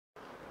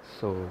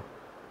So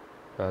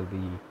I'll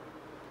be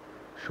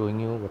showing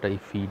you what I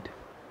feed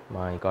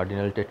my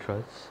Cardinal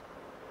Tetras,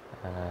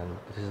 and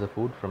this is the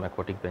food from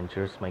Aquatic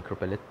Venturez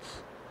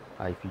micropellets.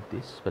 I feed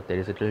this, but there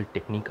is a little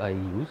technique I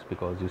use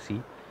because you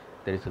see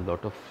there is a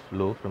lot of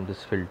flow from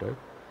this filter,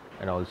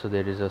 and also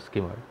there is a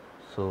skimmer,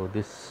 so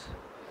this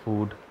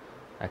food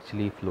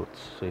actually floats.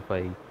 So if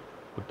I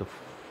put the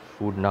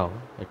food now,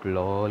 it will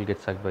all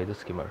get sucked by the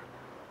skimmer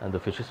and the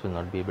fishes will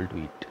not be able to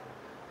eat.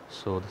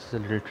 So this is a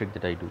little trick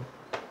that I do.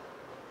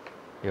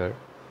 Here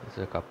is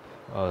a cup,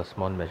 a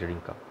small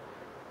measuring cup.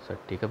 So I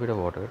take a bit of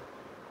water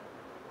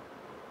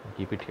and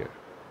keep it here.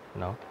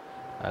 Now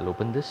I'll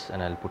open this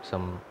and I'll put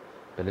some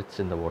pellets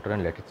in the water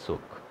and let it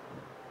soak.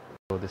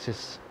 So this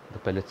is the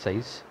pellet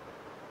size,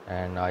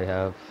 and I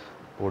have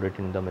poured it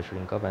in the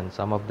measuring cup, and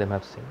some of them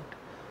have sinked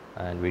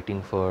and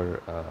waiting for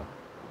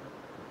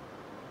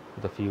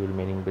the few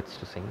remaining bits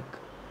to sink.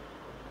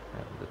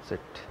 And that's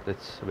it.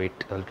 Let's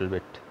wait a little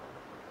bit.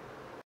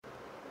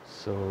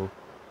 So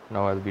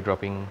now I'll be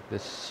dropping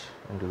this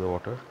into the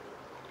water.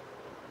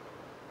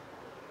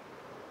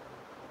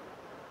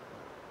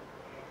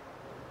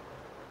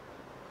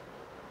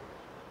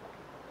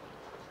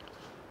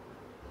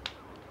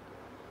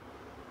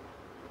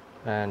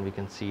 And we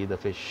can see the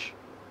fish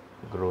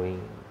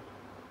growing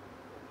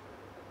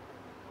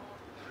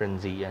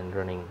frenzy and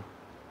running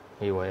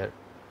haywire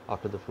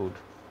after the food.